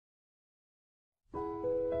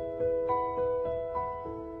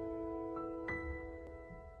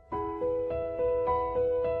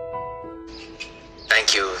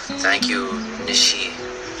Thank you, Nishi.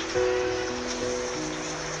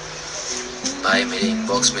 भाई मेरे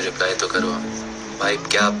inbox में रिप्लाई तो करो भाई.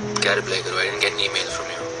 क्या रिप्लाई करो? I didn't get an email from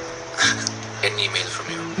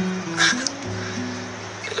you.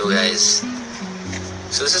 Hello guys.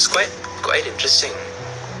 So this is quite interesting.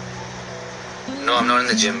 No, I'm not in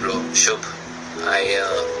the gym, bro. Shubh,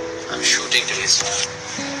 I'm shooting today, so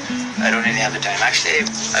I don't really have the time. Actually,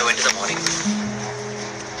 I went in the morning.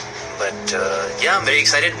 But yeah, I'm very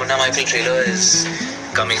excited. Munna Michael trailer is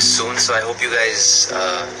coming soon, so I hope you guys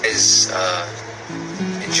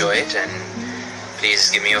enjoy it, and please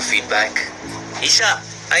give me your feedback. Isha,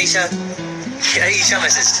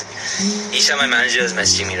 messaged. Isha, my manager, is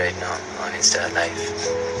messaging me right now on Insta Live.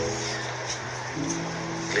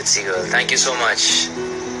 Glitzy girl, thank you so much.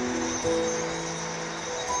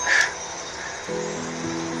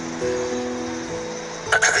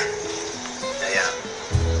 Yeah.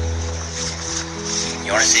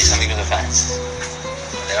 You want to say something to the fans?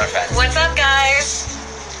 They're not fans. What's up, guys?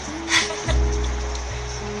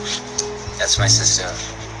 That's my sister.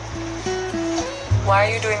 Why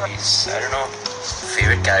are you doing? I don't know.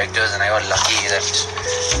 Favorite characters, and I got lucky that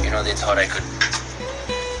they thought I could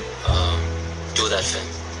do that film.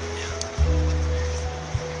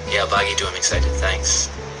 Yeah, Baghi too. I'm excited. Thanks.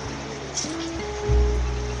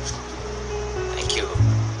 Thank you.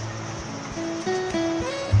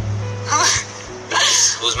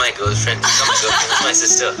 Who's my girlfriend? Who's not my girlfriend? Who's my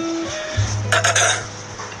sister?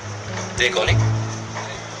 They're calling.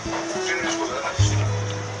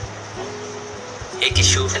 Hey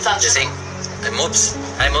Kishu. It's Anshul. Mobs.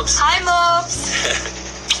 Hi Mobs. Hi, Mobs.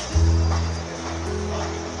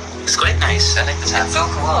 It's quite nice. I like this app. It's so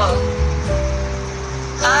cool.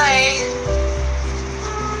 Hi.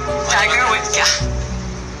 Tiger with kya?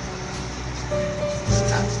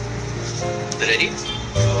 Ready?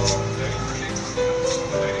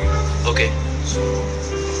 Okay.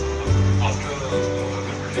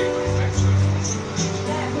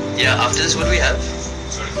 Yeah, after this, what do we have?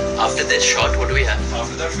 After this shot, what do we have?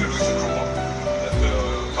 After that, we are doing the promo. The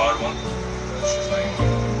car one. She's lying.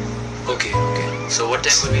 Okay. So what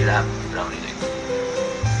time will we wrap? Roughly like?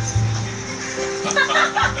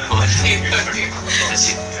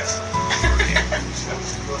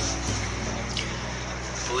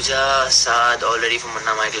 Pooja Saad all ready for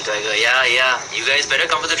Munna Michael Tiger. Yeah. You guys better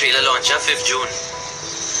come for the trailer launch, 5th June.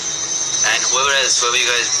 And whoever's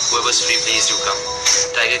free, please do come.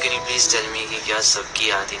 Tiger, can you please tell me कि क्या सबकी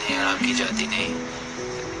आती नहीं और आपकी जाती नहीं?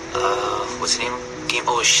 What's the name? Game?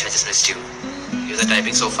 Oh shit, I just missed you. You guys are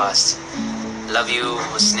typing so fast. Love you,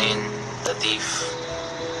 Husnain, Latif.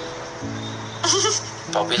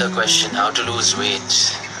 Popular question: how to lose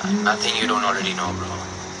weight? Nothing you don't already know, bro.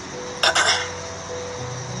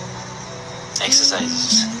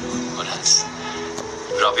 Exercise. What else?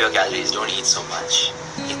 Drop your calories. Don't eat so much.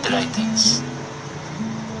 Eat the right things.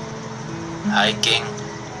 Hi, King.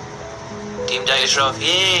 Team Tiger Shroff.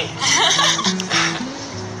 Yay!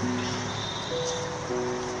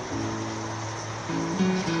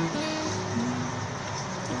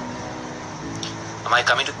 Am I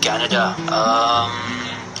coming to Canada?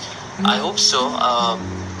 I hope so.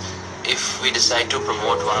 If we decide to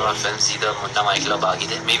promote one of our films, either Munna Michael or Baghi,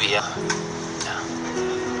 then maybe, yeah.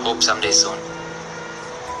 Hope someday soon.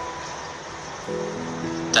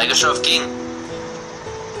 Tiger Shroff King.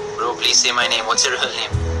 Bro, please say my name. What's your real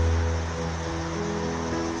name?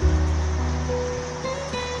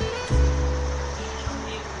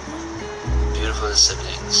 Beautiful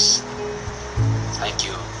siblings. Thank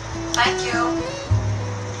you. Thank you.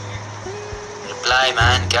 Reply,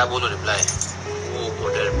 man. क्या बोलो reply? वो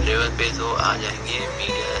order level पे तो आ जाएंगे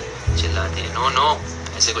media चिल्लाते हैं. No,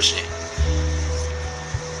 ऐसे कुछ नहीं.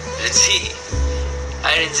 Rinzi.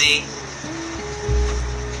 Hi, Rinzi.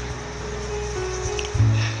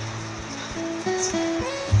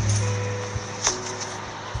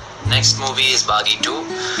 Next movie is Baghi 2.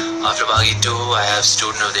 After Baghi 2, I have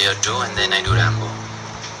Student of the Year 2, and then I do Rambo.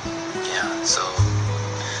 Yeah, so.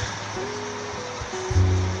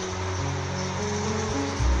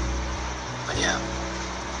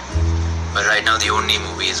 But right now the only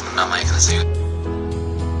movie is Munna Michael. So